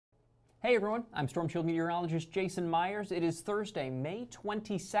Hey everyone, I'm Storm Shield meteorologist Jason Myers. It is Thursday, May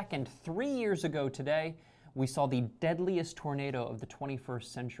 22nd. 3 years ago today, we saw the deadliest tornado of the 21st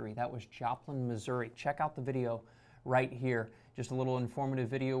century. That was Joplin, Missouri. Check out the video right here. Just a little informative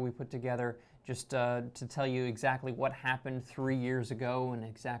video we put together just to tell you exactly what happened 3 years ago and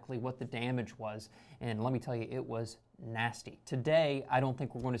exactly what the damage was. And let me tell you, it was nasty. Today, I don't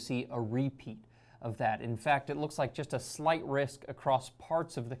think we're going to see a repeat of that. In fact, it looks like just a slight risk across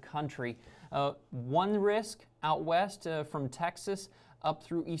parts of the country. One risk out west from Texas up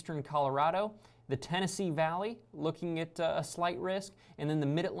through eastern Colorado, the Tennessee Valley looking at a slight risk, and then the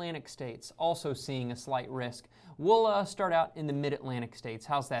mid-Atlantic states also seeing a slight risk. We'll start out in the mid-Atlantic states.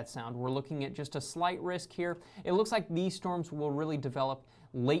 How's that sound? We're looking at just a slight risk here. It looks like these storms will really develop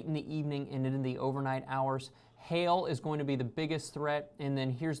late in the evening and into the overnight hours. Hail is going to be the biggest threat, and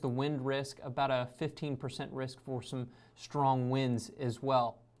then here's the wind risk, about a 15% risk for some strong winds as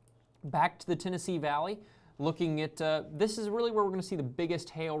well. Back to the Tennessee Valley, looking at, this is really where we're going to see the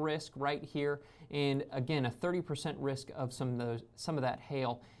biggest hail risk right here, and again, a 30% risk of some of that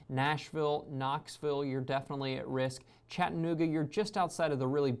hail. Nashville, Knoxville, you're definitely at risk. Chattanooga, you're just outside of the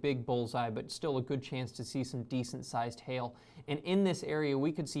really big bullseye, but still a good chance to see some decent sized hail. And in this area,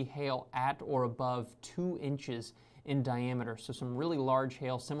 we could see hail at or above 2 inches in diameter. So some really large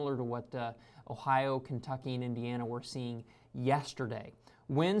hail, similar to what Ohio, Kentucky, and Indiana were seeing yesterday.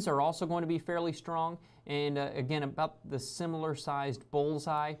 Winds are also going to be fairly strong, and again, about the similar sized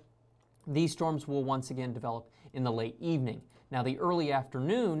bullseye. These storms will once again develop in the late evening. Now, the early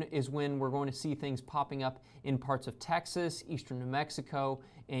afternoon is when we're going to see things popping up in parts of Texas, eastern New Mexico,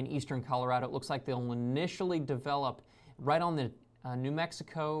 and eastern Colorado. It looks like they'll initially develop right on the New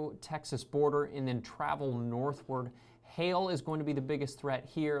Mexico-Texas border and then travel northward. Hail is going to be the biggest threat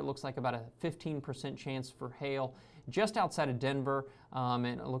here. It looks like about a 15% chance for hail just outside of Denver, and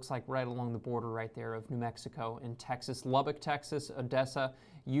it looks like right along the border right there of New Mexico and Texas. Lubbock, Texas, Odessa,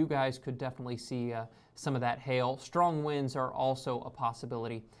 you guys could definitely see some of that hail. Strong winds are also a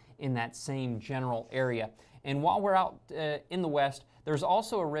possibility in that same general area. And while we're out in the west, there's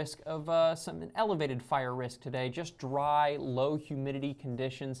also a risk of an elevated fire risk today, just dry, low humidity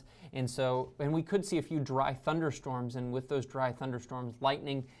conditions. And we could see a few dry thunderstorms, and with those dry thunderstorms,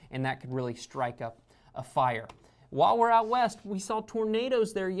 lightning, and that could really strike up a fire. While we're out west, we saw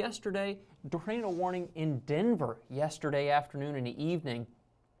tornadoes there yesterday. Tornado warning in Denver yesterday afternoon and evening.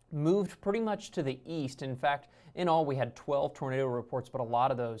 Moved pretty much to the east. In fact, in all, we had 12 tornado reports, but a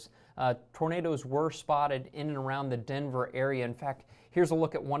lot of those tornadoes were spotted in and around the Denver area. In fact, here's a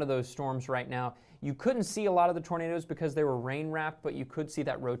look at one of those storms right now. You couldn't see a lot of the tornadoes because they were rain wrapped, but you could see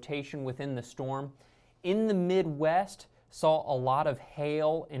that rotation within the storm. In the Midwest, saw a lot of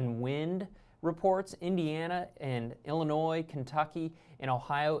hail and wind reports. Indiana and Illinois, Kentucky, and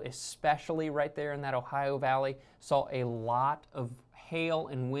Ohio, especially right there in that Ohio Valley, saw a lot of hail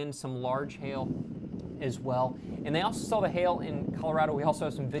and wind, some large hail as well. And they also saw the hail in Colorado. We also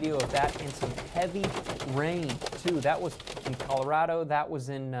have some video of that and some heavy rain too. That was in Colorado, that was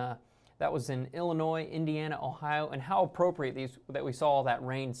in Illinois, Indiana, Ohio, and how appropriate that we saw all that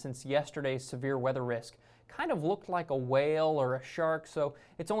rain, since yesterday's severe weather risk kind of looked like a whale or a shark, so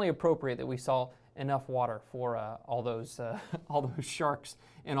it's only appropriate that we saw enough water for all those sharks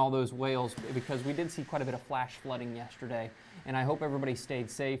and all those whales, because we did see quite a bit of flash flooding yesterday, and I hope everybody stayed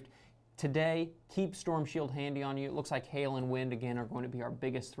safe. Today, keep Storm Shield handy on you. It looks like hail and wind, again, are going to be our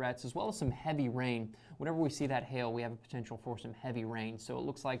biggest threats, as well as some heavy rain. Whenever we see that hail, we have a potential for some heavy rain. So it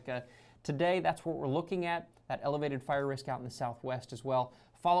looks like today, that's what we're looking at, that elevated fire risk out in the southwest as well.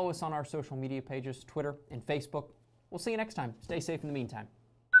 Follow us on our social media pages, Twitter and Facebook. We'll see you next time. Stay safe in the meantime.